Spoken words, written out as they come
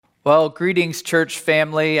Well, greetings, church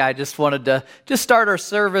family. I just wanted to start our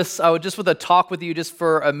service just with a talk with you just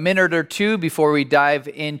for a minute or two before we dive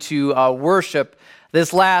into worship.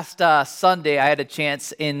 This last Sunday, I had a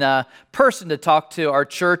chance in person to talk to our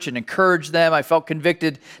church and encourage them. I felt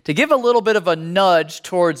convicted to give a little bit of a nudge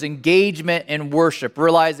towards engagement in worship,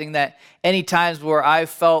 realizing that any times where I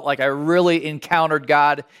felt like I really encountered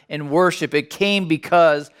God in worship, it came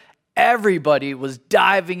because everybody was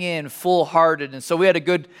diving in full-hearted. And so we had a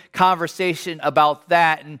good conversation about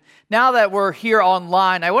that. And now that we're here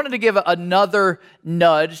online, I wanted to give another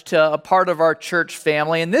nudge to a part of our church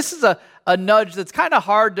family. And this is a nudge that's kind of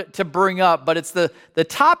hard to bring up, but it's the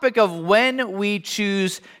topic of when we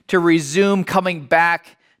choose to resume coming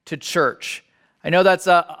back to church. I know that's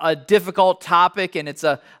a difficult topic, and it's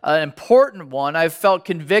an important one. I've felt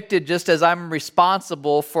convicted just as I'm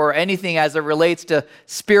responsible for anything as it relates to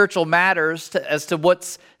spiritual matters, as to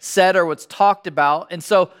what's said or what's talked about. And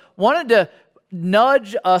so wanted to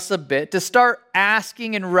nudge us a bit to start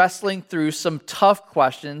asking and wrestling through some tough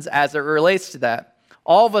questions as it relates to that.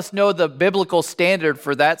 All of us know the biblical standard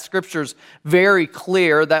for that. Scripture's very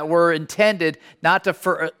clear that we're intended not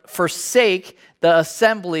to forsake the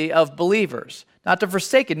assembly of believers. Not to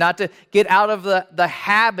forsake it, not to get out of the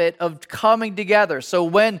habit of coming together. So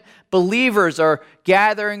when believers are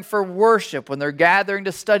gathering for worship, when they're gathering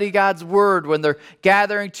to study God's word, when they're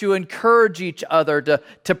gathering to encourage each other,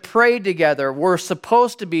 to pray together, we're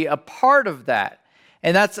supposed to be a part of that.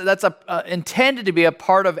 And that's intended to be a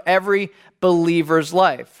part of every believer's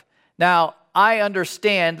life. Now, I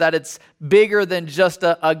understand that it's bigger than just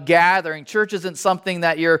a gathering. Church isn't something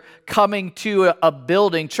that you're coming to a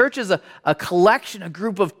building. Church is a collection, a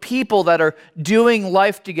group of people that are doing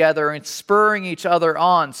life together and spurring each other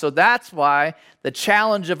on. So that's why the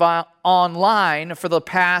challenge of online for the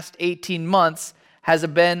past 18 months has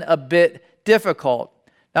been a bit difficult.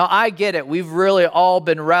 Now, I get it. We've really all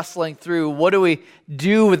been wrestling through what do we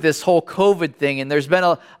do with this whole COVID thing, and there's been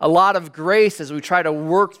a lot of grace as we try to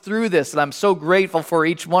work through this, and I'm so grateful for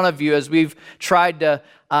each one of you as we've tried to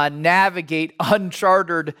navigate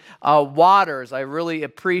uncharted waters. I really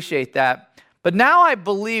appreciate that. But now I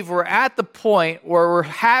believe we're at the point where we're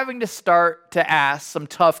having to start to ask some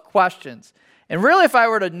tough questions. And really, if I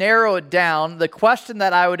were to narrow it down, the question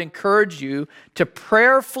that I would encourage you to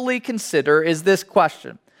prayerfully consider is this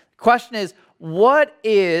question. The question is, what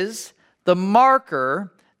is the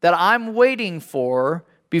marker that I'm waiting for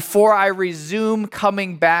before I resume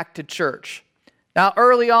coming back to church? Now,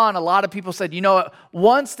 early on, a lot of people said,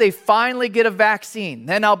 once they finally get a vaccine,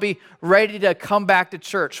 then I'll be ready to come back to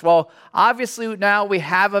church. Well, obviously now we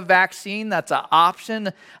have a vaccine. That's an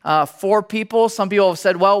option for people. Some people have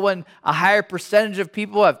said, well, when a higher percentage of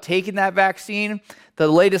people have taken that vaccine, the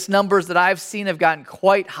latest numbers that I've seen have gotten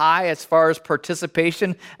quite high as far as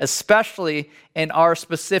participation, especially in our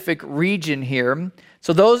specific region here.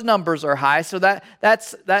 So those numbers are high. So that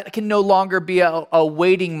can no longer be a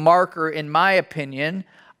waiting marker, in my opinion.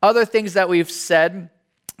 Other things that we've said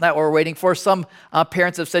that we're waiting for, some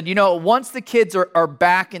parents have said, once the kids are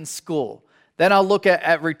back in school, then I'll look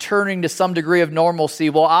at returning to some degree of normalcy.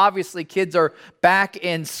 Well, obviously, kids are back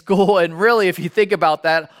in school, and really, if you think about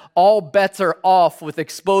that, all bets are off with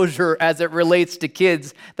exposure as it relates to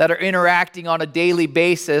kids that are interacting on a daily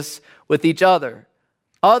basis with each other.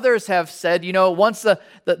 Others have said, once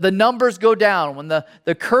the numbers go down, when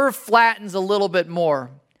the curve flattens a little bit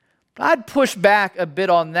more, I'd push back a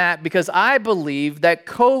bit on that because I believe that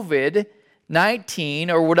COVID-19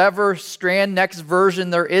 or whatever strand, next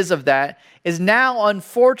version there is of that, is now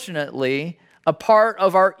unfortunately a part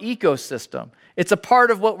of our ecosystem. It's a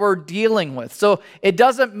part of what we're dealing with. So it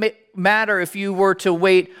doesn't matter if you were to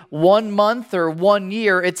wait 1 month or 1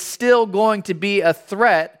 year, it's still going to be a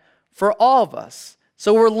threat for all of us.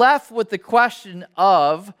 So we're left with the question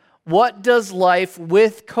of, what does life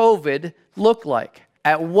with COVID look like?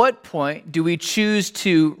 At what point do we choose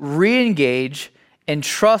to re-engage and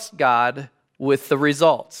trust God with the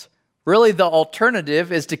results? Really, the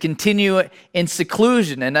alternative is to continue in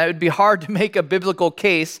seclusion, and it would be hard to make a biblical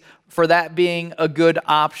case for that being a good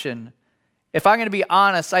option. If I'm going to be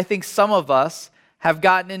honest, I think some of us have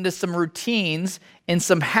gotten into some routines and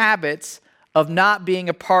some habits of not being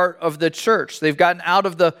a part of the church. They've gotten out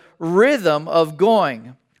of the rhythm of going.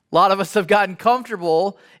 A lot of us have gotten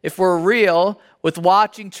comfortable, if we're real, with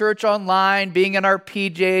watching church online, being in our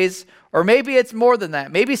PJs, or maybe it's more than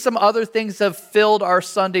that. Maybe some other things have filled our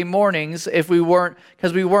Sunday mornings because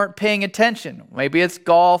we weren't paying attention. Maybe it's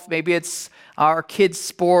golf, maybe it's our kids'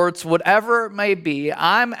 sports, whatever it may be.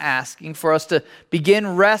 I'm asking for us to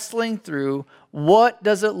begin wrestling through what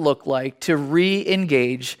does it look like to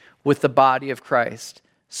re-engage with the body of Christ.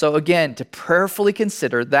 So again, to prayerfully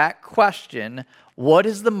consider that question, what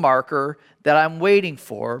is the marker that I'm waiting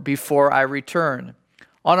for before I return?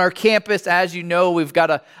 On our campus, as you know, we've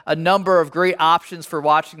got a number of great options for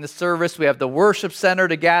watching the service. We have the worship center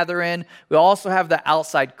to gather in. We also have the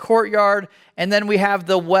outside courtyard. And then we have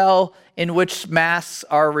the well in which masks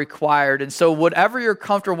are required. And so whatever you're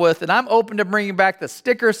comfortable with, and I'm open to bringing back the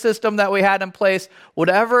sticker system that we had in place,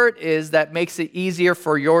 whatever it is that makes it easier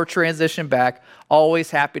for your transition back,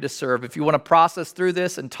 always happy to serve. If you want to process through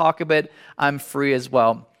this and talk a bit, I'm free as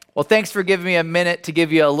well. Well, thanks for giving me a minute to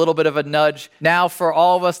give you a little bit of a nudge. Now, for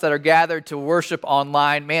all of us that are gathered to worship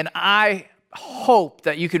online, man, I hope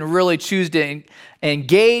that you can really choose to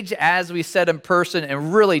engage, as we said, in person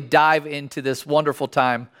and really dive into this wonderful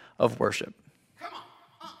time of worship.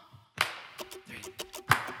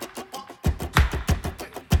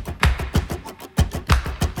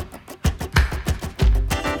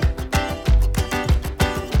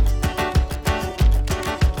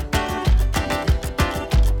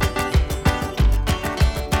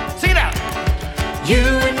 You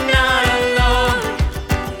are not alone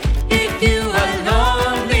if you are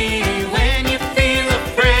lonely when you feel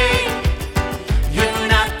afraid. You're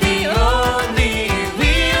not the only,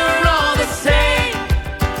 we are all the same,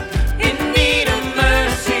 in need of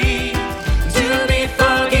mercy, to be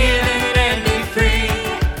forgiven and be free.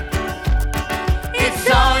 It's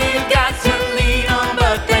all you got to lean on,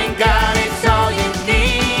 but thank God it's all you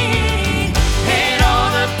need. And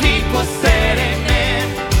all the people said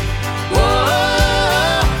amen. Whoa.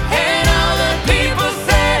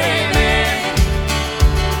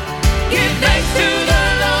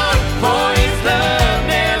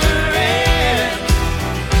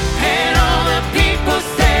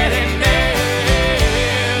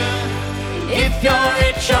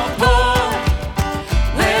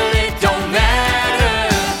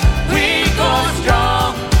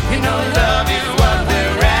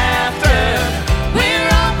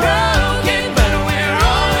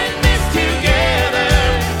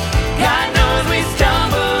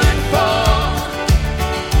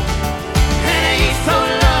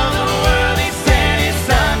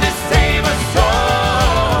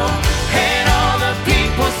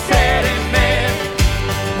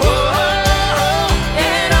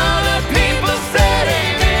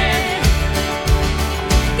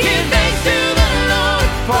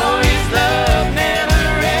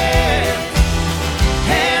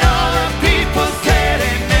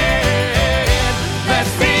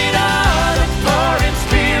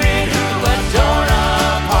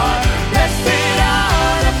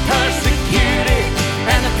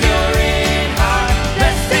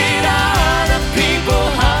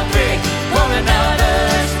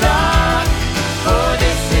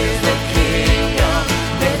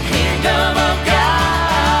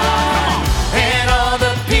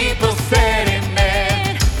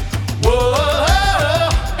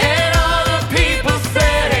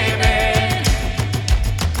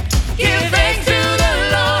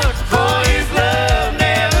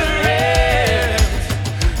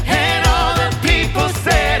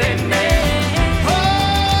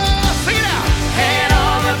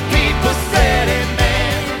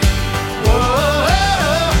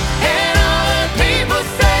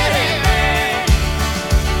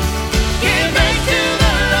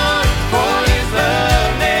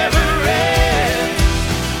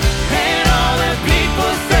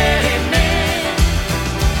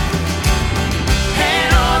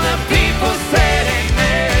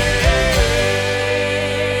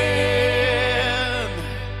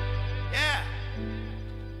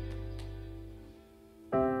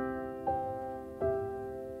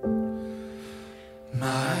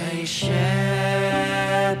 My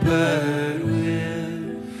shepherd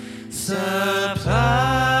will supply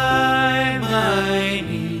my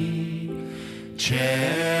need.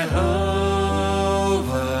 Jehovah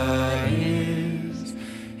is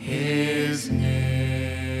his name.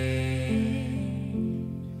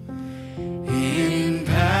 In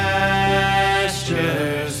pastures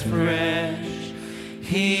fresh,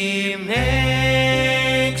 he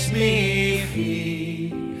makes me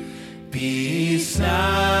feed beside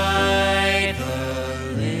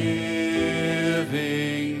the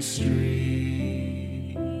living stream.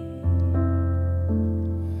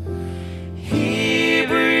 He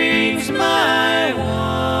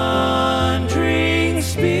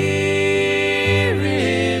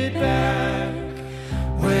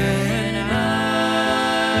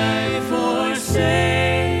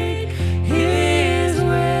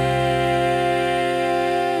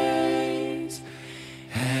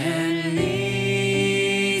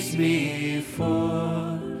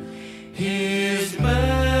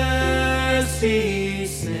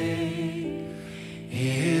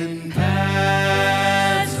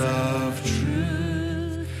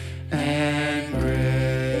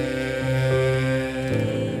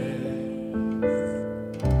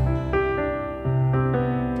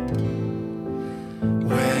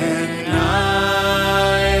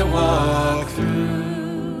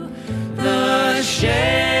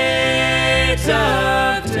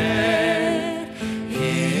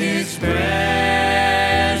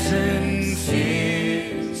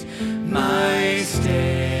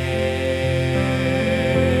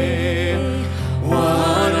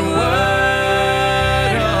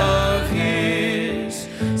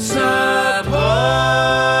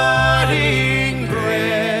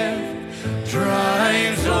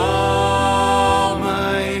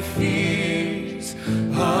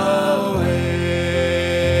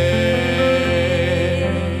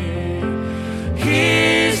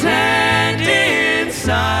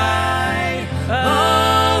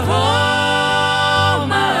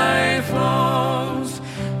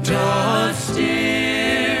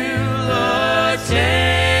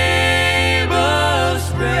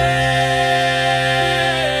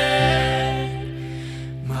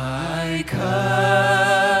my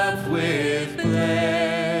cup with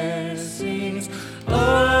blessings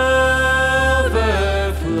overflows.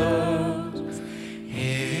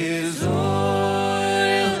 His oil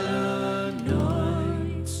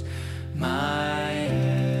anoints my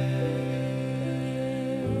head.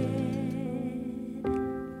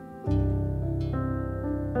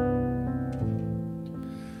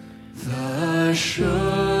 The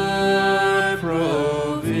sure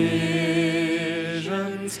provisions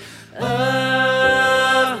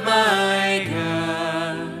of my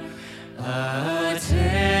God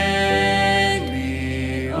attend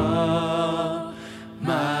me all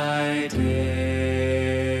my days.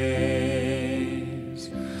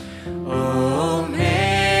 Oh,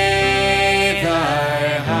 may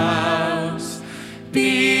thy house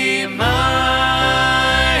be my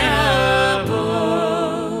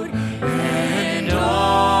abode, and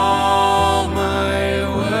all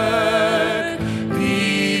my work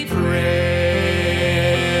be praised.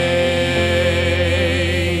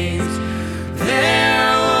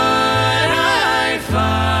 There would I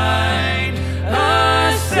find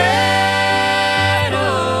a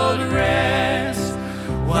settled rest,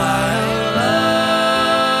 while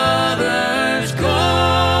others go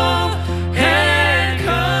and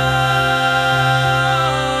come.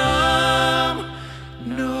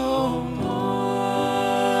 No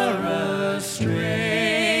more a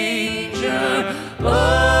stranger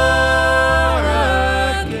or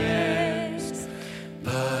a guest,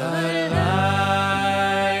 but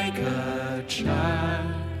like a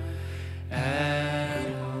child at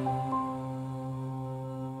home.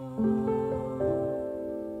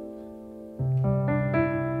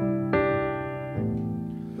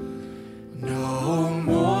 No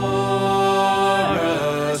more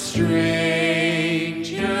a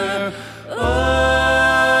stranger or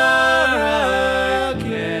a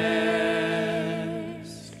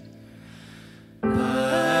guest,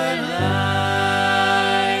 but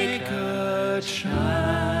like a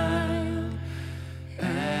child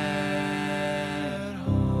at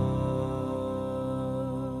home.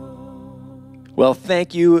 Well,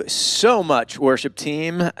 thank you so much, worship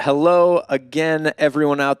team. Hello again,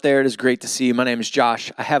 everyone out there. It is great to see you. My name is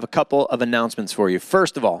Josh. I have a couple of announcements for you.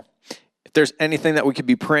 First of all, if there's anything that we could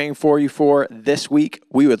be praying for you for this week,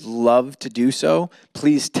 we would love to do so.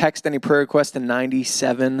 Please text any prayer requests to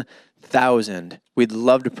 97,000. We'd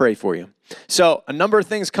love to pray for you. So a number of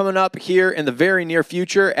things coming up here in the very near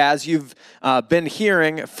future, as you've been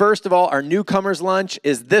hearing. First of all, our newcomers lunch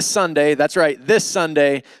is this Sunday. That's right, this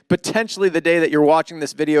Sunday, potentially the day that you're watching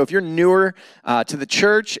this video. If you're newer to the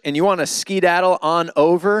church and you want to skedaddle on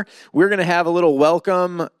over, we're going to have a little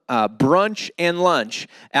welcome brunch and lunch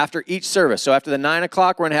after each service. So after the 9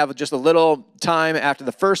 o'clock, we're going to have just a little time after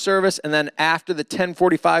the first service, and then after the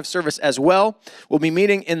 10:45 service as well. We'll be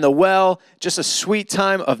meeting in the well, just a sweet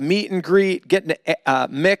time of meet and greet, getting to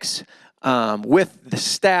mix with the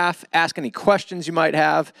staff, ask any questions you might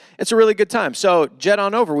have. It's a really good time. So jet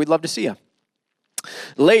on over. We'd love to see you.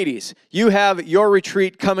 Ladies, you have your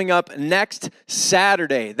retreat coming up next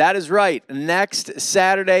Saturday. That is right, next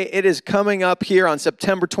Saturday. It is coming up here on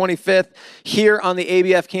September 25th, here on the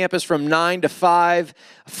ABF campus from 9 to 5.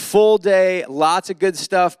 Full day, lots of good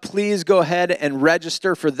stuff. Please go ahead and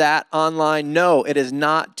register for that online. No, it is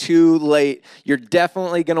not too late. You're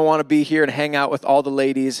definitely going to want to be here and hang out with all the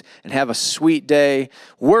ladies and have a sweet day,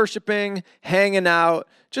 worshiping, hanging out.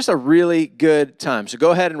 Just a really good time. So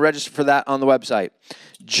go ahead and register for that on the website.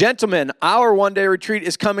 Gentlemen, our one-day retreat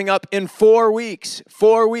is coming up in 4 weeks.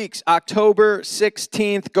 4 weeks, October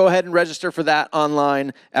 16th. Go ahead and register for that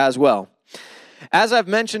online as well. As I've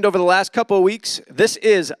mentioned over the last couple of weeks, this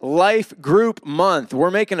is Life Group Month. We're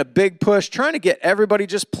making a big push, trying to get everybody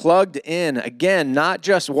just plugged in. Again, not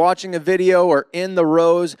just watching a video or in the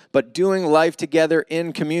rows, but doing life together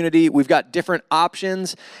in community. We've got different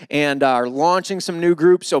options and are launching some new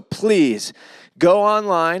groups, so please go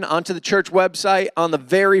online onto the church website. On the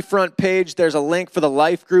very front page, there's a link for the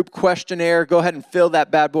Life Group questionnaire. Go ahead and fill that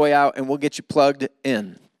bad boy out, and we'll get you plugged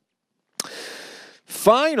in.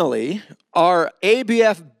 Finally, our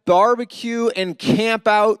ABF barbecue and camp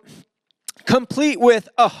out, complete with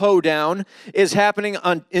a hoedown, is happening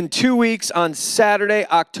in 2 weeks on Saturday,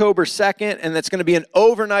 October 2nd, and that's going to be an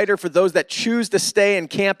overnighter for those that choose to stay and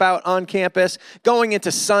camp out on campus. Going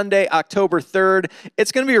into Sunday, October 3rd,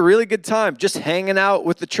 it's going to be a really good time, just hanging out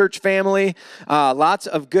with the church family. Lots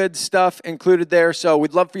of good stuff included there, so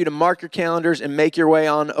we'd love for you to mark your calendars and make your way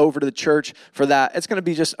on over to the church for that. It's going to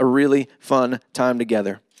be just a really fun time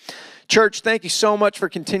together. Church, thank you so much for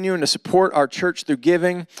continuing to support our church through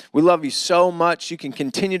giving. We love you so much. You can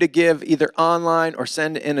continue to give either online or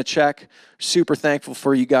send in a check. Super thankful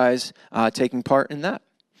for you guys taking part in that.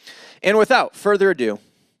 And without further ado,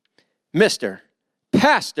 Mr.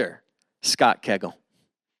 Pastor Scott Kegel.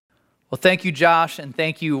 Well, thank you, Josh, and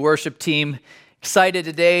thank you, worship team. Excited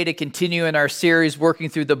today to continue in our series working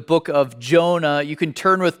through the book of Jonah. You can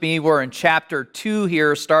turn with me. We're in chapter 2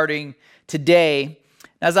 here, starting today.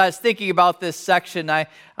 As I was thinking about this section, I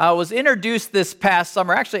was introduced this past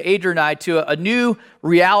summer, actually Adrian and I, to a new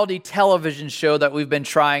reality television show that we've been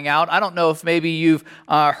trying out. I don't know if maybe you've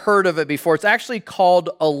heard of it before. It's actually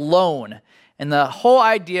called Alone. And the whole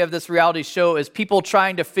idea of this reality show is people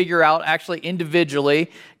trying to figure out, actually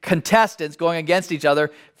individually, contestants going against each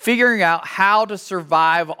other, figuring out how to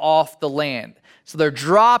survive off the land. So they're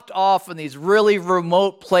dropped off in these really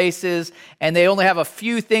remote places, and they only have a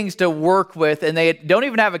few things to work with, and they don't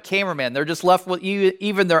even have a cameraman. They're just left with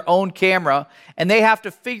even their own camera, and they have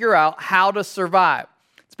to figure out how to survive.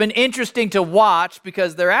 It's been interesting to watch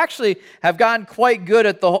because they actually have gotten quite good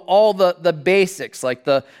at all the basics, like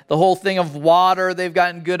the whole thing of water. They've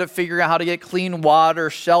gotten good at figuring out how to get clean water,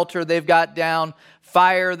 shelter they've got down,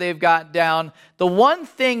 fire they've got down. The one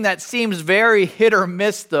thing that seems very hit or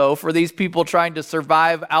miss, though, for these people trying to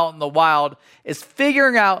survive out in the wild is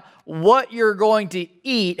figuring out what you're going to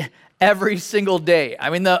eat every single day. I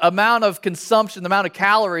mean, the amount of consumption, the amount of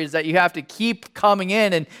calories that you have to keep coming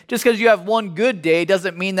in, and just because you have one good day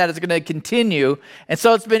doesn't mean that it's going to continue. And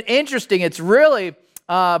so it's been interesting. It's really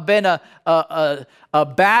been a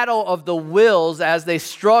battle of the wills as they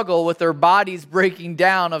struggle with their bodies breaking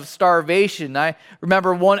down of starvation. I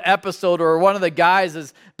remember one episode where one of the guys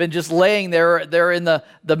has been just laying there. They're in the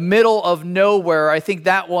middle of nowhere. I think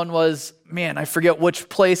that one was, I forget which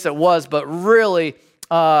place it was, but really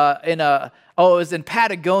it was in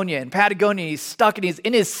Patagonia. In Patagonia, he's stuck and he's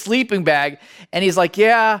in his sleeping bag, and he's like,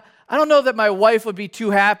 I don't know that my wife would be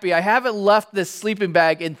too happy. I haven't left this sleeping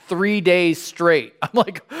bag in 3 days straight. I'm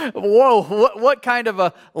like, whoa, what kind of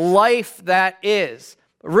a life that is?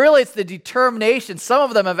 Really, it's the determination. Some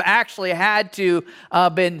of them have actually had to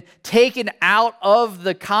been taken out of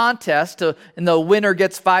the contest, and the winner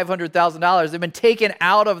gets $500,000. They've been taken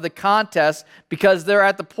out of the contest because they're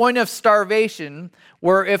at the point of starvation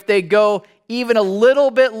where if they go even a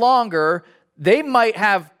little bit longer, they might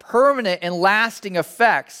have permanent and lasting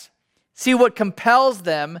effects. See, what compels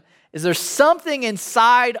them is there's something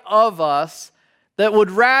inside of us that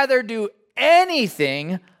would rather do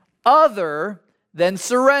anything other than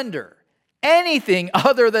surrender. Anything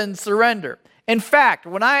other than surrender. In fact,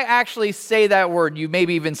 when I actually say that word, you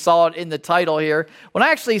maybe even saw it in the title here, when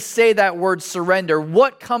I actually say that word surrender,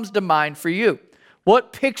 what comes to mind for you?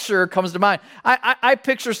 What picture comes to mind? I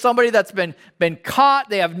picture somebody that's been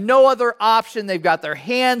caught. They have no other option. They've got their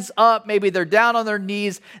hands up. Maybe they're down on their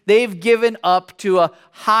knees. They've given up to a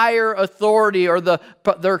higher authority or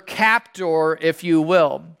their captor, if you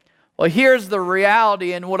will. Well, here's the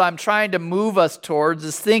reality, and what I'm trying to move us towards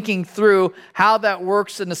is thinking through how that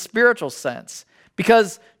works in a spiritual sense.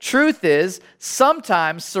 Because truth is,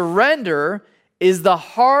 sometimes surrender is the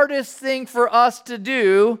hardest thing for us to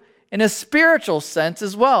do in a spiritual sense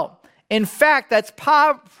as well. In fact, that's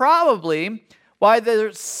probably why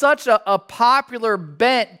there's such a popular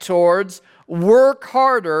bent towards work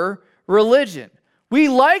harder religion. We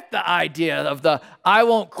like the idea of I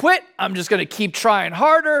won't quit, I'm just going to keep trying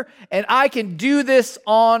harder, and I can do this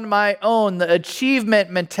on my own. The achievement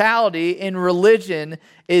mentality in religion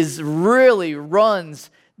really runs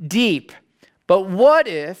deep. But what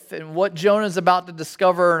if, and what Jonah's about to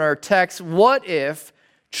discover in our text, what if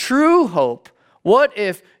true hope, what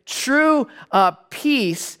if true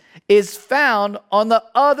peace is found on the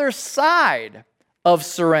other side of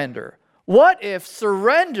surrender? What if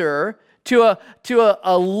surrender to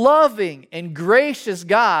a loving and gracious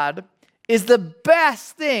God is the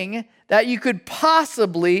best thing that you could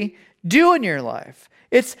possibly do in your life?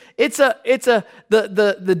 It's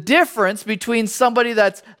the difference between somebody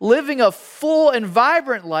that's living a full and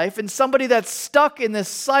vibrant life and somebody that's stuck in this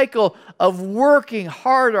cycle of working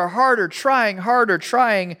harder,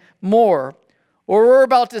 trying more. Or we're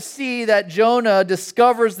about to see that Jonah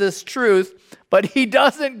discovers this truth, but he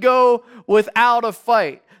doesn't go without a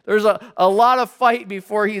fight. There's a lot of fight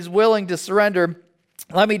before he's willing to surrender.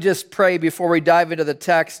 Let me just pray before we dive into the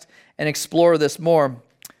text and explore this more.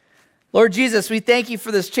 Lord Jesus, we thank you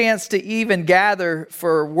for this chance to even gather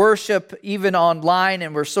for worship, even online,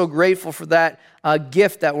 and we're so grateful for that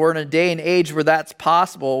gift that we're in a day and age where that's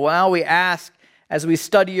possible. Now we ask, as we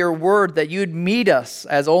study your word, that you'd meet us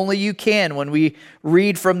as only you can when we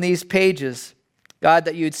read from these pages. God,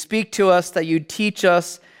 that you'd speak to us, that you'd teach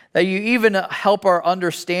us, that you even help our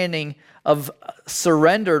understanding of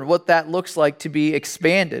surrender and what that looks like to be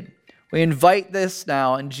expanded. We invite this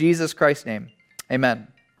now in Jesus Christ's name. Amen.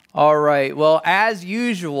 All right. Well, as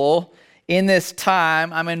usual, in this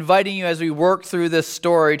time, I'm inviting you as we work through this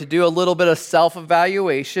story to do a little bit of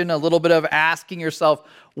self-evaluation, a little bit of asking yourself,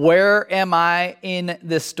 where am I in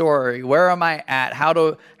this story? Where am I at? How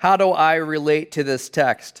do I relate to this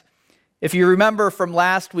text? If you remember from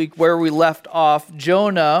last week where we left off,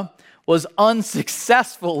 Jonah was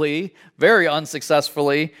very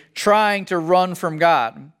unsuccessfully, trying to run from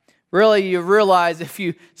God. Really, you realize if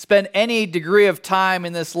you spend any degree of time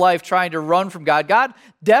in this life trying to run from God, God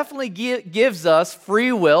definitely gives us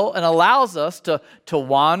free will and allows us to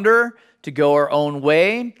wander, to go our own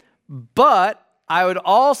way. But I would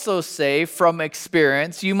also say from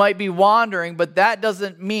experience, you might be wandering, but that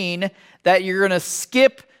doesn't mean that you're going to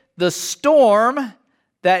skip the storm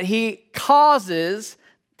that he causes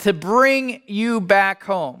to bring you back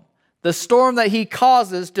home. The storm that he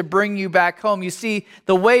causes to bring you back home. You see,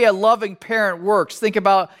 the way a loving parent works, think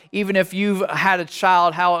about even if you've had a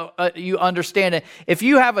child, how you understand it. If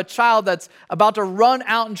you have a child that's about to run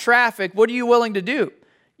out in traffic, what are you willing to do?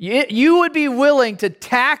 You would be willing to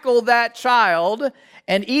tackle that child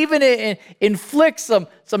and even inflict some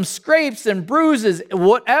scrapes and bruises,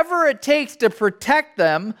 whatever it takes to protect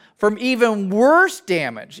them from even worse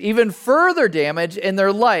damage, even further damage in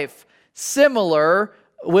their life. Similar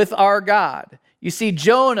with our God. You see,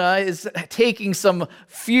 Jonah is taking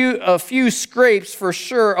a few scrapes for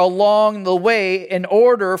sure along the way in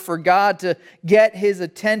order for God to get his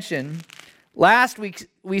attention. Last week,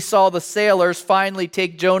 we saw the sailors finally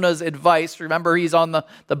take Jonah's advice. Remember, he's on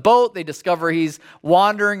the boat. They discover he's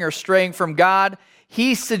wandering or straying from God.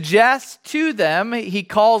 He suggests to them, he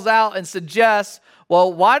calls out and suggests,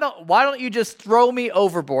 well, why don't you just throw me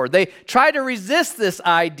overboard? They try to resist this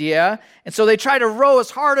idea, and so they try to row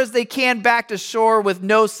as hard as they can back to shore with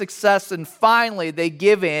no success, and finally they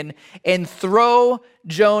give in and throw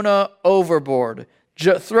Jonah overboard.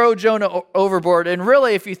 Throw Jonah overboard. And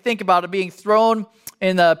really, if you think about it, being thrown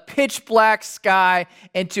in the pitch black sky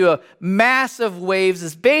into a massive waves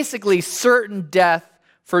is basically certain death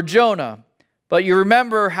for Jonah. But you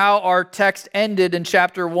remember how our text ended in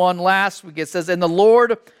chapter 1 last week. It says, "And the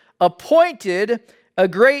Lord appointed a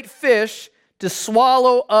great fish to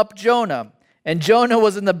swallow up Jonah. And Jonah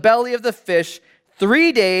was in the belly of the fish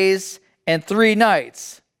 3 days and 3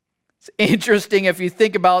 nights." It's interesting if you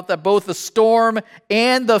think about that both the storm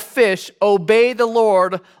and the fish obey the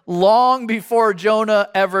Lord long before Jonah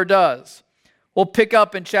ever does. We'll pick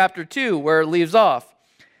up in chapter 2 where it leaves off.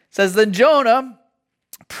 It says, "Then Jonah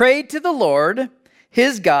prayed to the Lord,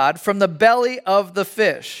 his God, from the belly of the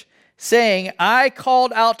fish, saying, I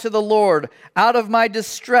called out to the Lord out of my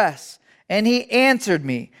distress, and he answered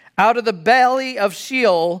me. Out of the belly of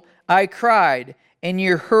Sheol I cried, and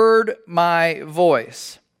you heard my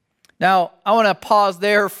voice." Now, I want to pause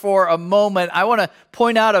there for a moment. I want to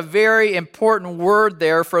point out a very important word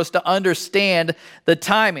there for us to understand the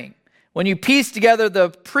timing. When you piece together the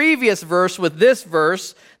previous verse with this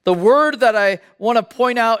verse, the word that I want to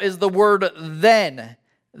point out is the word then.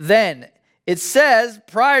 Then. It says,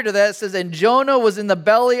 prior to that, it says, "And Jonah was in the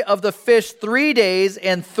belly of the fish 3 days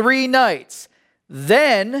and 3 nights.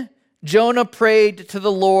 Then Jonah prayed to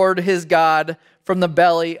the Lord his God from the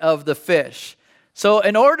belly of the fish." So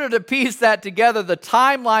in order to piece that together, the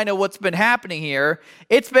timeline of what's been happening here,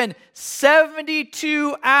 it's been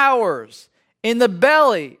 72 hours in the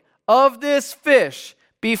belly of this fish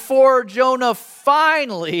before Jonah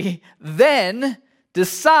finally then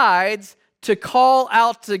decides to call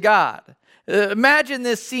out to God. Imagine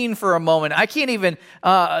this scene for a moment. I can't even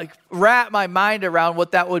wrap my mind around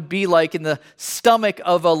what that would be like in the stomach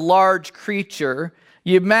of a large creature.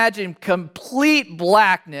 You imagine complete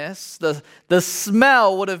blackness. The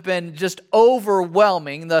smell would have been just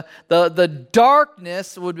overwhelming. The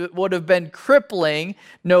darkness would have been crippling.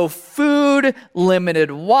 No food, limited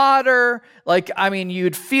water.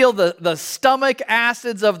 You'd feel the stomach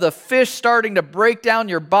acids of the fish starting to break down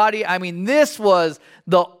your body. This was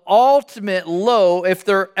the ultimate low if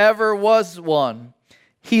there ever was one.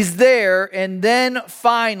 He's there, and then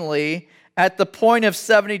finally, at the point of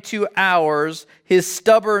 72 hours, his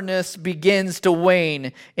stubbornness begins to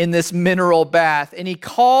wane in this mineral bath, and he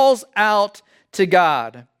calls out to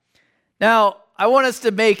God. Now, I want us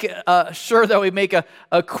to make sure that we make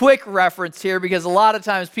a quick reference here, because a lot of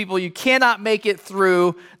times you cannot make it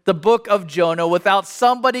through the book of Jonah without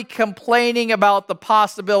somebody complaining about the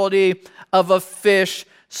possibility of a fish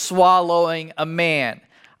swallowing a man.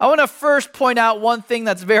 I want to first point out one thing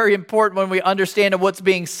that's very important when we understand what's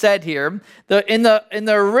being said here. In the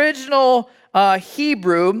original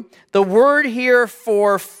Hebrew, the word here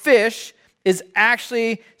for fish is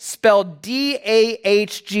actually spelled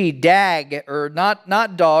D-A-H-G, dag, or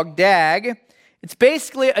not dog, dag. It's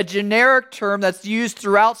basically a generic term that's used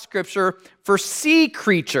throughout Scripture for sea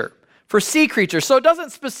creature. So it doesn't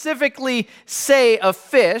specifically say a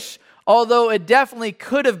fish, although it definitely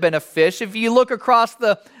could have been a fish. If you look across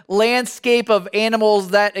the landscape of animals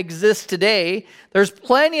that exist today, there's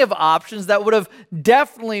plenty of options that would have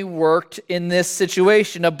definitely worked in this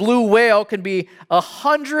situation. A blue whale can be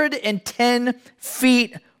 110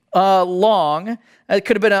 feet long. It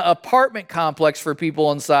could have been an apartment complex for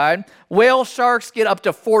people inside. Whale sharks get up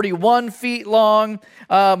to 41 feet long.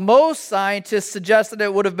 Most scientists suggest that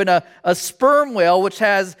it would have been a sperm whale, which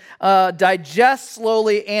digests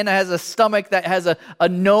slowly and has a stomach that has a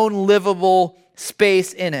known livable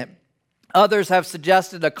space in it. Others have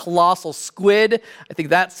suggested a colossal squid. I think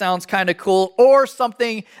that sounds kind of cool. Or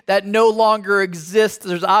something that no longer exists.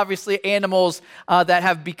 There's obviously animals that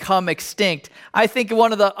have become extinct. I think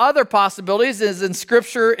one of the other possibilities is in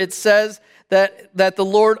Scripture it says that the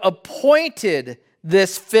Lord appointed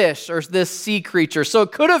this fish or this sea creature. So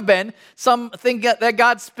it could have been something that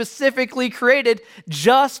God specifically created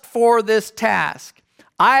just for this task.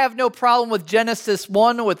 I have no problem with Genesis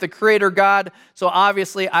 1 with the Creator God, so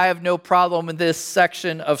obviously I have no problem in this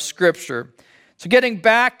section of Scripture. So getting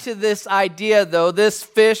back to this idea, though, this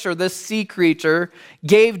fish or this sea creature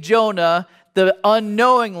gave Jonah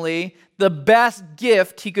unknowingly the best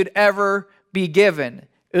gift he could ever be given.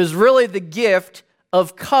 It was really the gift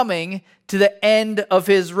of coming to the end of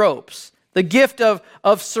his ropes. The gift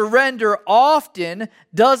of surrender often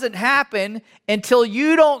doesn't happen until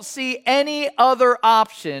you don't see any other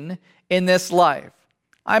option in this life.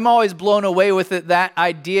 I'm always blown away with that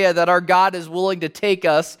idea that our God is willing to take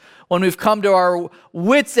us when we've come to our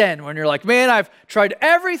wits' end, when you're like, man, I've tried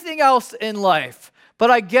everything else in life, but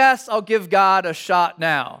I guess I'll give God a shot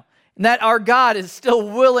now. And that our God is still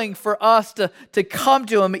willing for us to come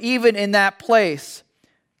to him even in that place.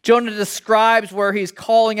 Jonah describes where he's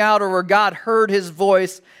calling out or where God heard his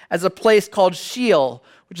voice as a place called Sheol,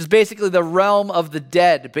 which is basically the realm of the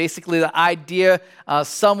dead. Basically the idea,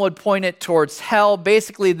 some would point it towards hell.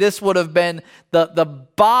 Basically this would have been the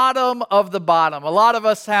bottom of the bottom. A lot of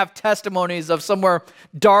us have testimonies of somewhere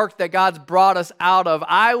dark that God's brought us out of.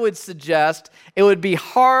 I would suggest it would be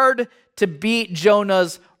hard to beat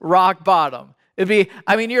Jonah's rock bottom.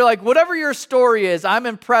 You're like, whatever your story is, I'm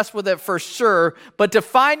impressed with it for sure. But to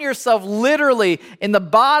find yourself literally in the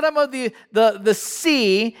bottom of the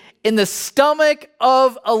sea, in the stomach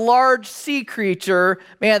of a large sea creature,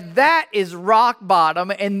 man, that is rock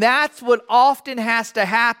bottom. And that's what often has to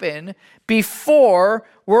happen before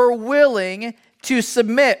we're willing to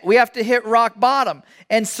submit. We have to hit rock bottom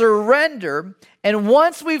and surrender. And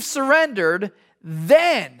once we've surrendered,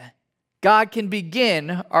 then God can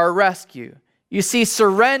begin our rescue. You see,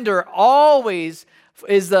 surrender always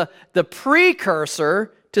is the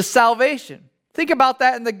precursor to salvation. Think about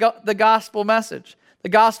that in the gospel message. The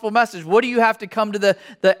gospel message, what do you have to come to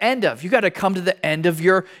the end of? You got to come to the end of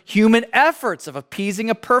your human efforts of appeasing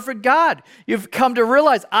a perfect God. You've come to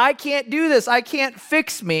realize, I can't do this. I can't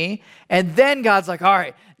fix me. And then God's like, all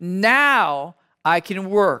right, now I can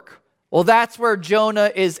work. Well, that's where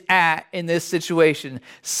Jonah is at in this situation.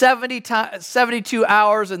 72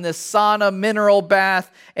 hours in this sauna mineral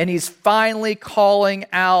bath, and he's finally calling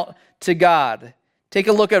out to God. Take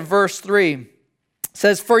a look at verse 3. It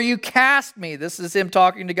says, for you cast me, this is him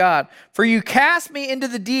talking to God, for you cast me into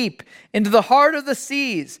the deep, into the heart of the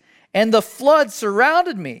seas, and the flood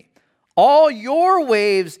surrounded me. All your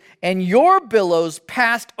waves and your billows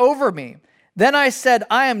passed over me. Then I said,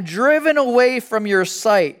 I am driven away from your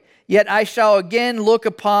sight. Yet I shall again look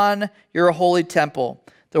upon your holy temple.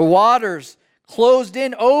 The waters closed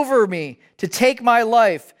in over me to take my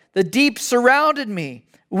life. The deep surrounded me.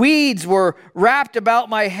 Weeds were wrapped about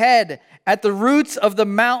my head at the roots of the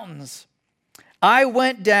mountains. I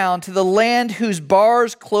went down to the land whose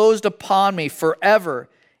bars closed upon me forever.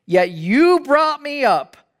 Yet you brought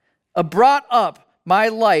up my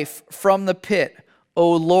life from the pit,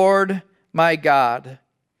 O Lord my God.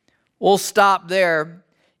 We'll stop there.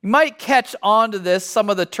 You might catch on to this, some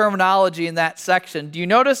of the terminology in that section. Do you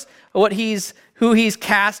notice who he's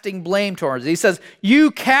casting blame towards? He says, you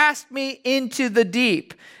cast me into the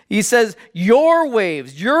deep. He says, your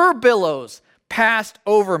waves, your billows passed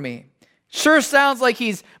over me. Sure sounds like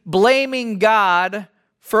he's blaming God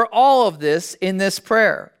for all of this in this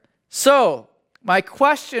prayer. So, my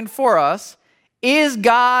question for us, is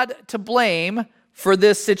God to blame for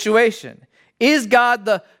this situation? Is God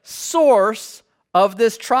the source of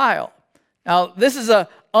this trial? Now, this is an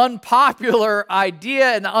unpopular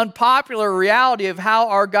idea and unpopular reality of how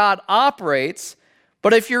our God operates.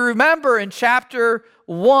 But if you remember in chapter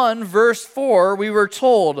 1, verse 4, we were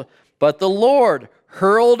told, "But the Lord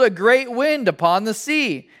hurled a great wind upon the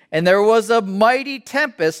sea, and there was a mighty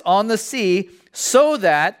tempest on the sea, so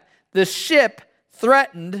that the ship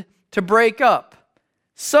threatened to break up."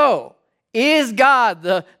 So, is God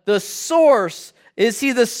the source? Is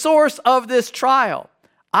he the source of this trial?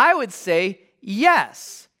 I would say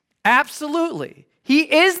yes, absolutely. He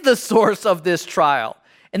is the source of this trial.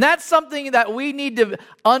 And that's something that we need to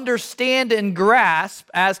understand and grasp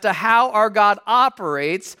as to how our God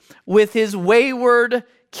operates with his wayward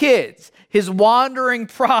kids, his wandering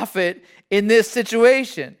prophet in this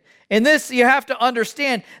situation. In this, you have to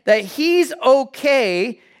understand that he's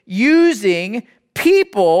okay using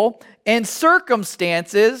people and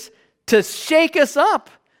circumstances to shake us up,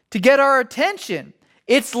 to get our attention.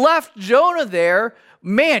 It's left Jonah there,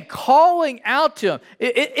 man, calling out to him.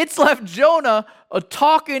 It's left Jonah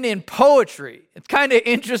talking in poetry. It's kind of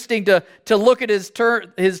interesting to look at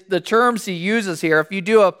the terms he uses here. If you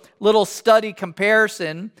do a little study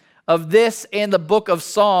comparison of this and the book of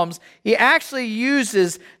Psalms, he actually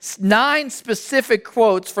uses 9 specific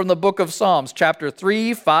quotes from the book of Psalms, chapter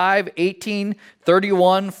 3, 5, 18,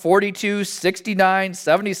 31, 42, 69,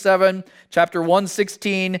 77, chapter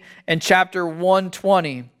 116, and chapter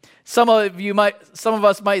 120. Some of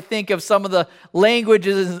us might think of some of the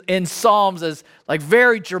languages in Psalms as like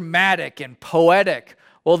very dramatic and poetic.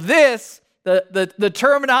 Well, the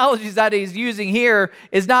terminologies that he's using here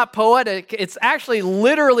is not poetic. It's actually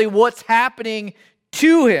literally what's happening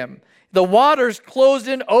to him. The waters closed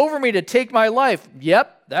in over me to take my life.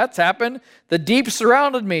 Yep, that's happened. The deep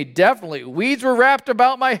surrounded me, definitely. Weeds were wrapped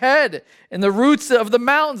about my head. In the roots of the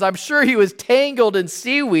mountains, I'm sure he was tangled in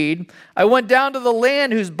seaweed. I went down to the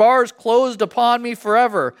land whose bars closed upon me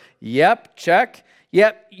forever. Yep, check.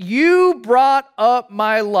 Yet you brought up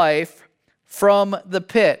my life from the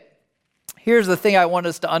pit. Here's the thing I want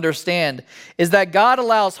us to understand, is that God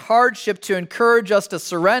allows hardship to encourage us to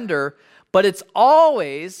surrender, but it's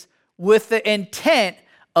always with the intent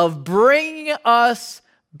of bringing us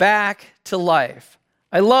back to life.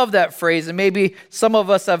 I love that phrase, and maybe some of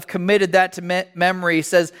us have committed that to memory. It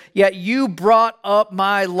says, "Yet you brought up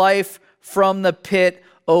my life from the pit,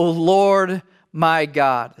 O Lord my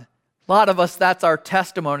God." A lot of us, that's our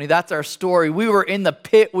testimony, that's our story. We were in the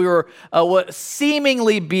pit, we were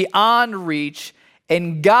seemingly beyond reach,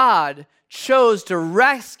 and God chose to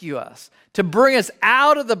rescue us, to bring us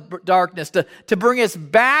out of the darkness, to bring us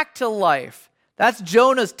back to life. That's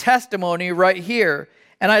Jonah's testimony right here.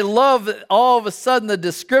 And I love all of a sudden the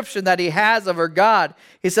description that he has of our God.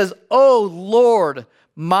 He says, "Oh Lord,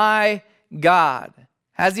 my God."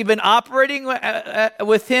 Has he been operating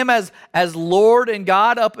with him as Lord and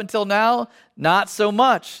God up until now? Not so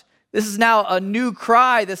much. This is now a new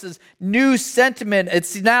cry. This is new sentiment.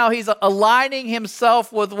 It's now he's aligning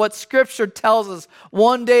himself with what Scripture tells us.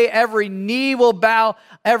 One day every knee will bow,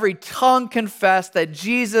 every tongue confess that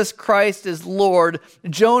Jesus Christ is Lord.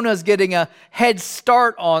 Jonah's getting a head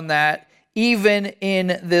start on that even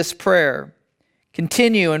in this prayer.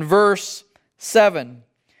 Continue in verse 7.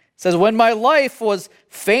 It says, "When my life was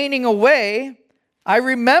fainting away, I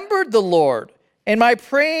remembered the Lord, and my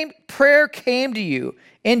prayer came to you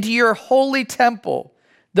into your holy temple.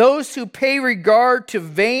 Those who pay regard to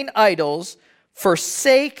vain idols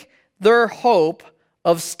forsake their hope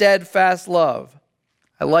of steadfast love."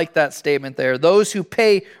 I like that statement there. Those who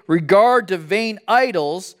pay regard to vain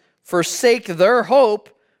idols forsake their hope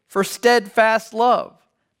for steadfast love.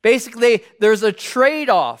 Basically, there's a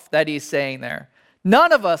trade-off that he's saying there.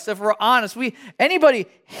 None of us, if we're honest, anybody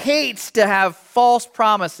hates to have false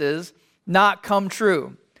promises not come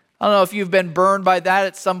true. I don't know if you've been burned by that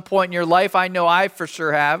at some point in your life. I know I for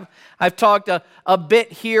sure have. I've talked a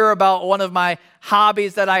bit here about one of my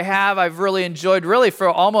hobbies that I have. I've really enjoyed for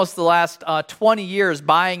almost the last 20 years,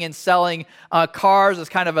 buying and selling cars as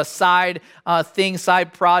kind of a side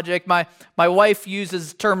project. My wife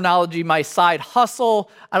uses terminology, my side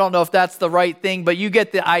hustle. I don't know if that's the right thing, but you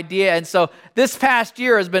get the idea. And so this past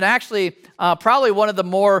year has been actually probably one of the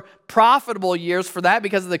more profitable years for that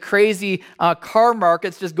because of the crazy car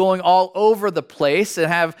markets just going all over the place, and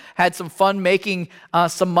have had some fun making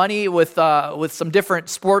some money with some different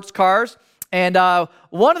sports cars. And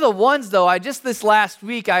one of the ones, though, this last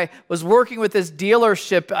week, I was working with this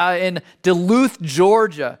dealership in Duluth,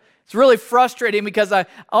 Georgia. It's really frustrating because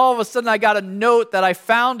all of a sudden I got a note that I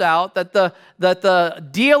found out that the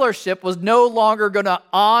dealership was no longer going to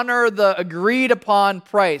honor the agreed upon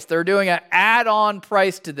price. They're doing an add-on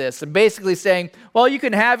price to this and basically saying, well, you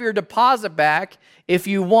can have your deposit back if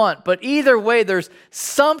you want. But either way, there's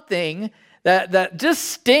something that just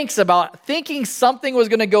stinks about thinking something was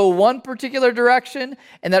going to go one particular direction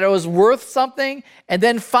and that it was worth something, and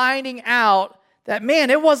then finding out that, man,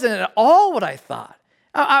 it wasn't at all what I thought.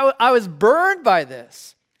 I was burned by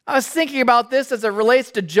this. I was thinking about this as it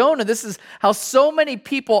relates to Jonah. This is how so many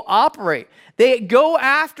people operate. They go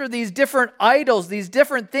after these different idols, these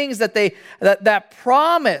different things that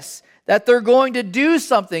promise that they're going to do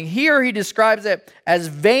something. Here he describes it as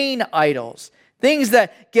vain idols, things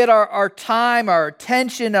that get our time, our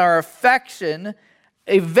attention, our affection,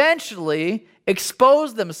 eventually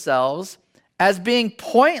expose themselves as being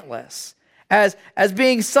pointless, as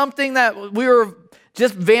being something that we were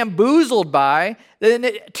just bamboozled by, then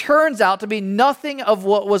it turns out to be nothing of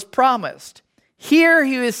what was promised. Here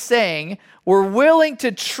he is saying, we're willing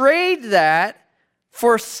to trade that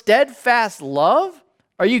for steadfast love?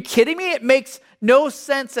 Are you kidding me? It makes no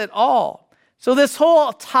sense at all. So this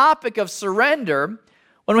whole topic of surrender,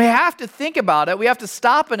 when we have to think about it, we have to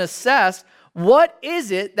stop and assess, what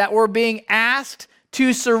is it that we're being asked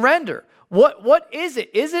to surrender? What is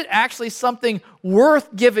it? Is it actually something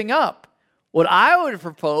worth giving up? What I would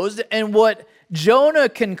propose, and what Jonah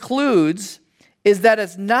concludes, is that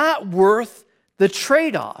it's not worth the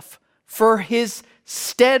trade-off for his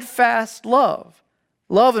steadfast love.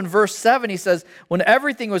 Love in verse 7, he says, when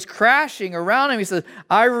everything was crashing around him, he says,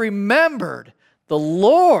 I remembered the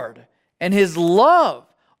Lord and his love.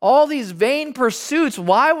 All these vain pursuits,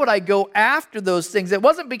 why would I go after those things? It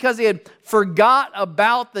wasn't because he had forgot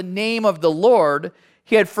about the name of the Lord.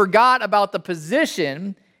 He had forgot about the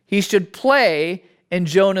position he should play in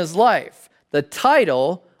Jonah's life, the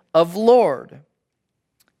title of Lord.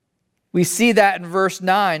 We see that in verse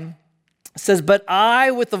 9. It says, but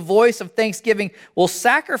I, with the voice of thanksgiving, will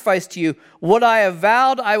sacrifice to you. What I have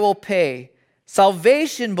vowed, I will pay.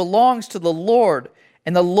 Salvation belongs to the Lord.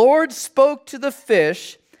 And the Lord spoke to the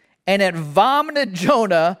fish, and it vomited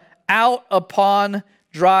Jonah out upon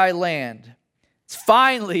dry land.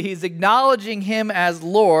 Finally, he's acknowledging him as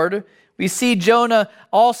Lord. We see Jonah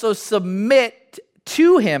also submit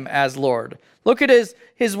to him as Lord. Look at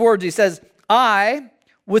his words. He says, I,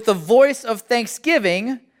 with the voice of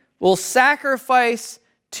thanksgiving, will sacrifice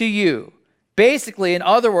to you. Basically, in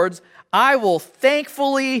other words, I will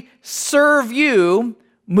thankfully serve you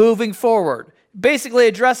moving forward. Basically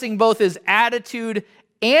addressing both his attitude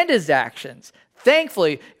and his actions.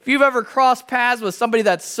 Thankfully, if you've ever crossed paths with somebody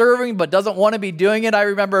that's serving but doesn't want to be doing it, I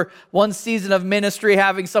remember one season of ministry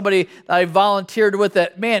having somebody that I volunteered with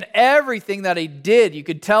that, man, everything that he did, you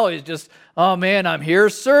could tell he's just, oh man, I'm here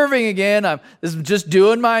serving again. This is just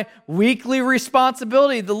doing my weekly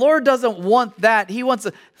responsibility. The Lord doesn't want that. He wants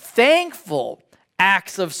thankful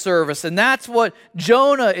acts of service. And that's what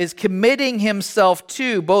Jonah is committing himself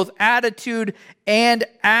to, both attitude and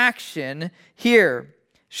action here.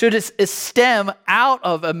 Should stem out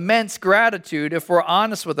of immense gratitude if we're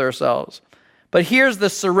honest with ourselves. But here's the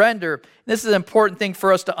surrender. This is an important thing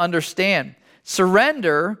for us to understand.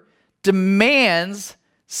 Surrender demands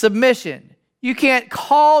submission. You can't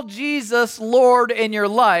call Jesus Lord in your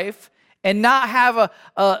life and not have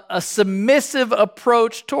a submissive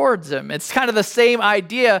approach towards him. It's kind of the same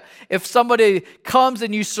idea. If somebody comes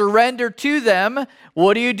and you surrender to them,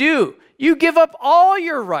 what do? You give up all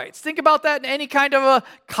your rights. Think about that in any kind of a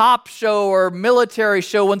cop show or military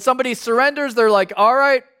show. When somebody surrenders, they're like, all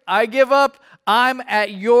right, I give up. I'm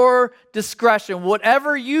at your discretion.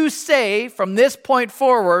 Whatever you say from this point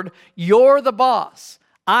forward, you're the boss.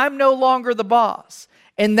 I'm no longer the boss.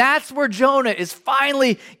 And that's where Jonah is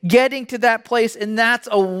finally getting to that place, and that's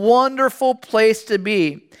a wonderful place to be.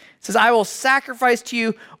 It says, I will sacrifice to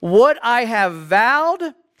you what I have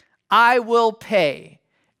vowed, I will pay.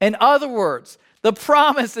 In other words, the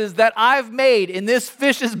promises that I've made in this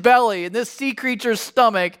fish's belly, in this sea creature's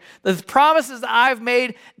stomach, the promises that I've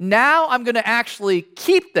made, now I'm going to actually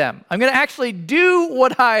keep them. I'm going to actually do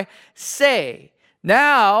what I say.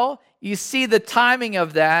 Now, you see the timing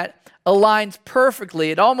of that aligns perfectly.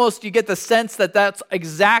 You get the sense that that's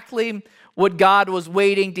exactly what God was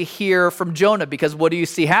waiting to hear from Jonah, because what do you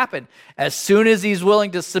see happen? As soon as he's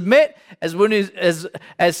willing to submit, as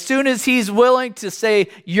soon as he's willing to say,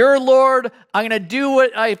 you're Lord, I'm going to do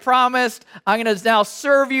what I promised, I'm going to now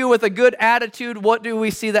serve you with a good attitude, what do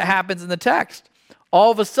we see that happens in the text? All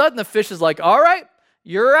of a sudden, the fish is like, all right,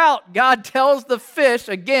 You're out. God tells the fish,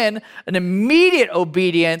 again, an immediate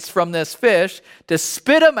obedience from this fish to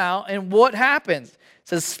spit him out. And what happens? It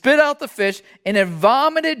says, spit out the fish, and it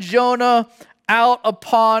vomited Jonah out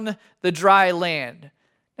upon the dry land.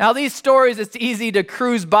 Now, these stories, it's easy to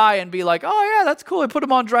cruise by and be like, oh, yeah, that's cool. I put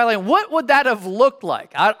him on dry land. What would that have looked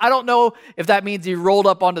like? I don't know if that means he rolled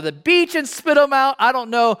up onto the beach and spit him out. I don't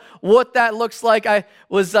know what that looks like. I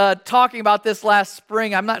was talking about this last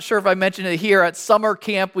spring. I'm not sure if I mentioned it here. At summer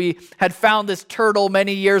camp, we had found this turtle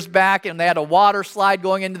many years back, and they had a water slide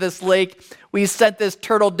going into this lake. We sent this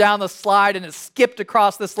turtle down the slide, and it skipped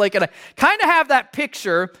across this lake. And I kind of have that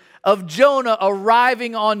picture of Jonah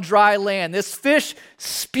arriving on dry land. This fish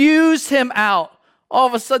spews him out. All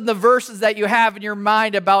of a sudden, the verses that you have in your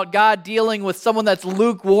mind about God dealing with someone that's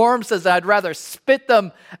lukewarm says, I'd rather spit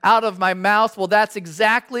them out of my mouth. Well, that's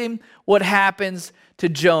exactly what happens to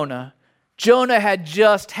Jonah. Jonah had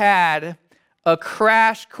just had a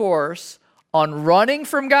crash course on running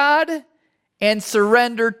from God and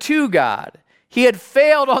surrender to God. He had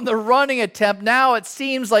failed on the running attempt. Now it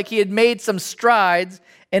seems like he had made some strides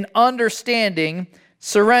in understanding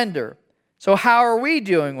surrender. So how are we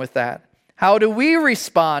doing with that? How do we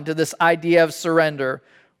respond to this idea of surrender?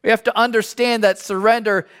 We have to understand that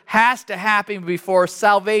surrender has to happen before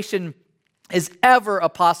salvation is ever a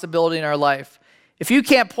possibility in our life. If you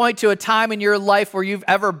can't point to a time in your life where you've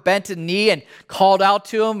ever bent a knee and called out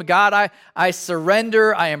to him, God, I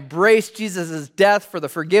surrender, I embrace Jesus' death for the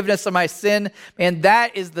forgiveness of my sin, and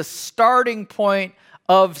that is the starting point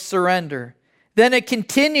of surrender. Then it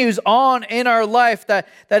continues on in our life that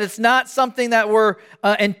it's not something that we're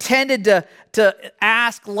intended to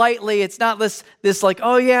ask lightly. It's not this like,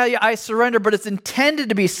 oh yeah, I surrender, but it's intended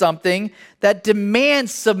to be something that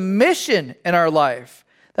demands submission in our life.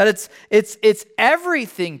 That it's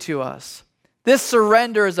everything to us. This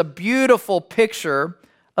surrender is a beautiful picture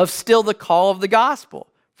of still the call of the gospel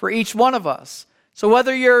for each one of us. So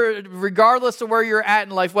regardless of where you're at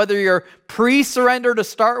in life, whether you're pre-surrender to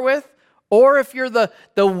start with, or if you're the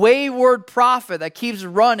wayward prophet that keeps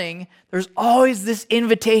running, there's always this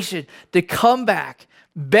invitation to come back,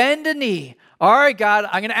 bend a knee. All right, God,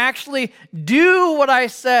 I'm going to actually do what I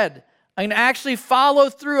said. I'm going to actually follow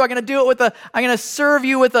through. I'm going to serve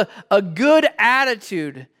you with a good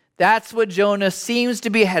attitude. That's what Jonah seems to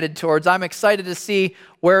be headed towards. I'm excited to see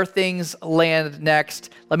where things land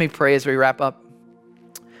next. Let me pray as we wrap up.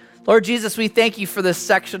 Lord Jesus, we thank you for this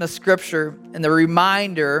section of Scripture and the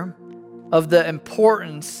reminder of the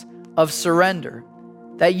importance of surrender,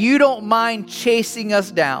 that you don't mind chasing us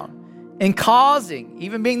down and causing,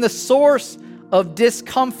 even being the source of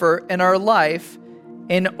discomfort in our life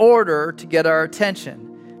in order to get our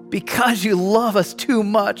attention, because you love us too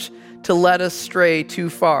much to let us stray too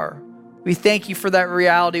far. We thank you for that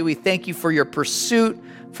reality. We thank you for your pursuit,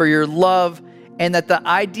 for your love, and that the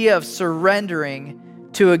idea of surrendering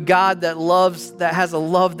to a God that has a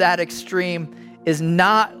love that extreme is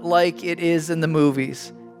not like it is in the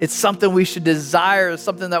movies. It's something we should desire,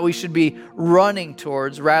 something that we should be running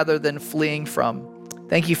towards rather than fleeing from.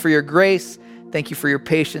 Thank you for your grace. Thank you for your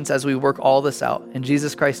patience as we work all this out. In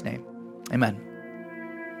Jesus Christ's name, amen.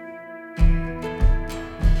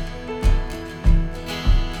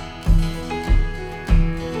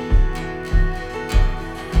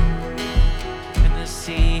 When the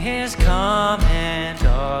sea is calm and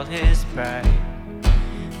all is bright,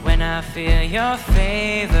 when I feel your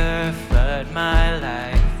favor flood my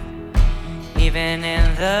life, even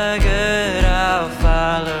in the good I'll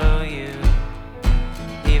follow you.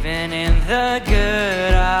 Even in the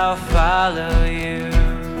good I'll follow you.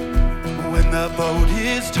 When the boat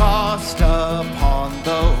is tossed upon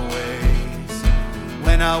the waves,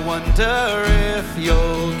 when I wonder if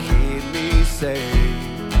you'll keep me safe,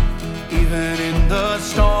 even in the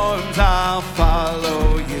storms I'll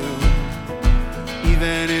follow you.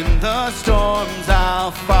 Even in the storms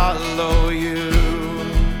I'll follow you.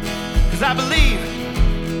 'Cause I believe,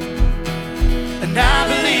 and I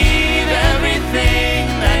believe everything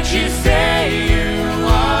that you say you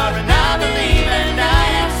are. And I believe and I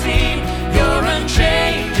have seen your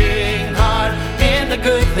unchanging heart in the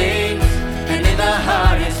good things and in the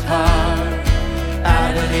hardest part.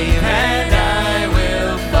 I believe and I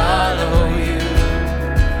will follow you.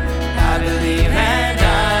 I believe and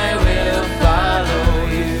I will follow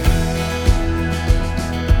you.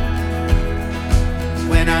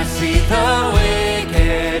 When I see the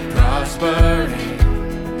wicked prospering,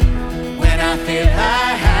 when I feel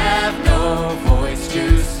I have no voice,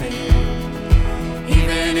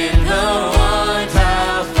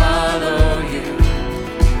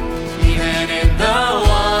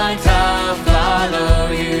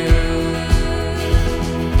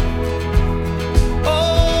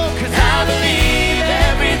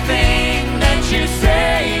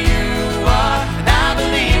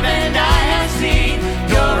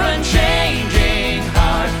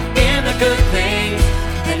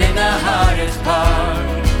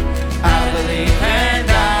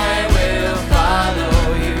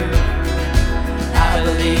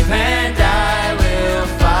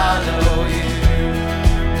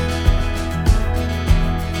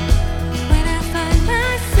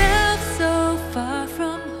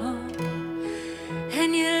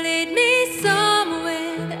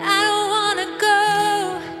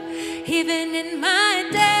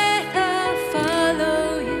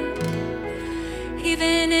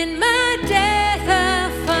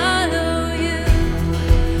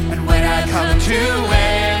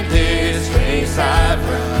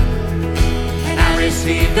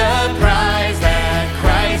 receive the prize that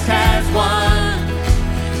Christ has won.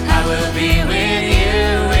 I will be with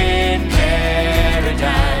you in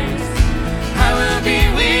paradise. I will be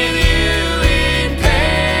with you in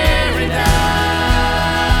paradise.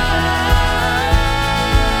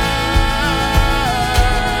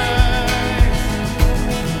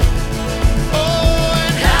 Oh,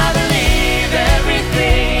 and I believe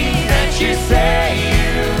everything that you say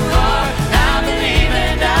you are. I believe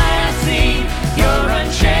and I have seen your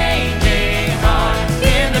unchanging heart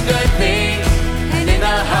in the good things and in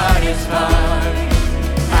the hardest part.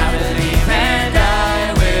 I believe and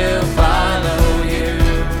I will follow you.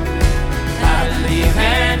 I believe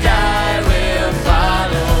and I will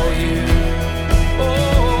follow you.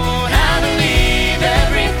 Oh, I believe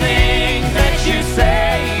everything that you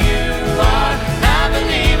say you are. I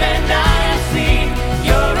believe and I have seen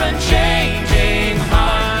your unchanging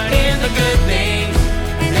heart in the good things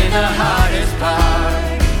and in the hardest part.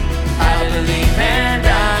 I believe and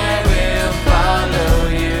I will follow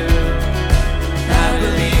you. I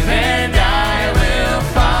believe and I will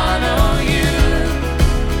follow you.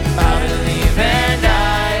 I believe and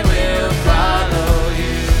I will follow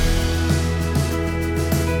you.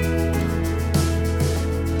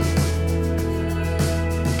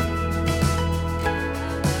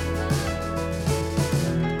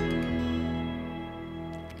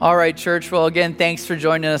 All right, church. Well, again, thanks for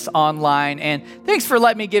joining us online. And thanks for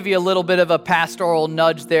letting me give you a little bit of a pastoral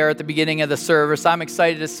nudge there at the beginning of the service. I'm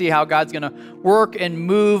excited to see how God's going to work and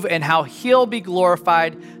move and how he'll be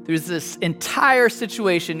glorified through this entire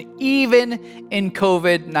situation, even in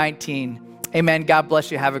COVID-19. Amen. God bless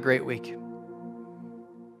you. Have a great week.